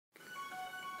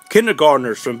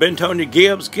Kindergartners from Bentonia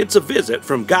Gibbs gets a visit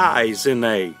from guys in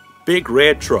a big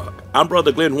red truck. I'm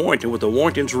Brother Glenn Warrington with the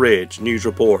Warrington's Ridge News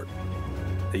Report.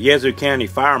 The Yazoo County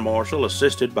Fire Marshal,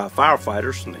 assisted by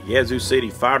firefighters from the Yazoo City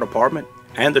Fire Department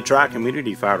and the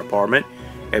Tri-Community Fire Department,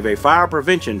 have a fire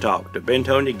prevention talk to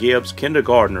Bentonia Gibbs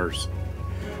kindergartners.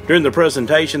 During the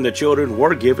presentation, the children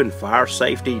were given fire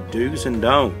safety do's and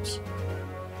don'ts.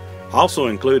 Also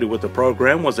included with the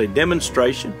program was a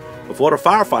demonstration of what a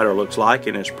firefighter looks like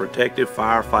in his protective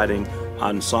firefighting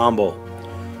ensemble.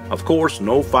 Of course,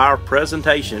 no fire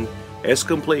presentation is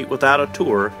complete without a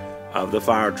tour of the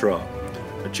fire truck.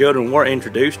 The children were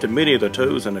introduced to many of the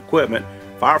tools and equipment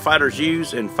firefighters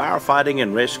use in firefighting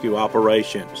and rescue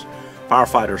operations.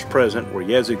 Firefighters present were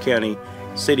Yazoo County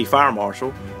City Fire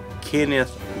Marshal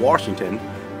Kenneth Washington,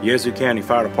 Yazoo County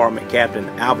Fire Department Captain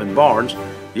Alvin Barnes,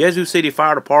 Yazoo City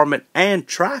Fire Department and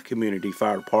Tri-Community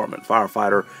Fire Department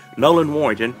firefighter Nolan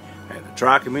Warrington, and the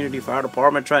Tri-Community Fire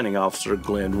Department Training Officer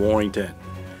Glenn Warrington.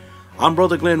 I'm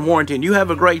Brother Glenn Warrington. You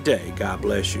have a great day. God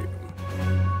bless you.